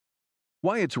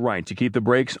Why It's Right to Keep the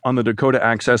Brakes on the Dakota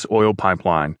Access Oil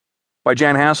Pipeline. By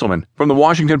Jan Hasselman from the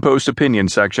Washington Post Opinion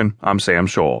section. I'm Sam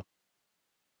Scholl.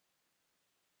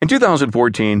 In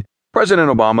 2014, President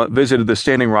Obama visited the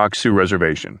Standing Rock Sioux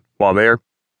Reservation. While there,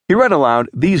 he read aloud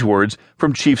these words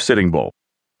from Chief Sitting Bull.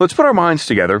 Let's put our minds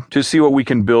together to see what we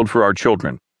can build for our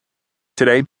children.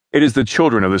 Today, it is the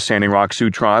children of the Standing Rock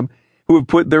Sioux tribe who have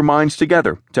put their minds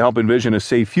together to help envision a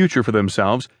safe future for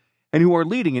themselves and who are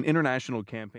leading an international campaign.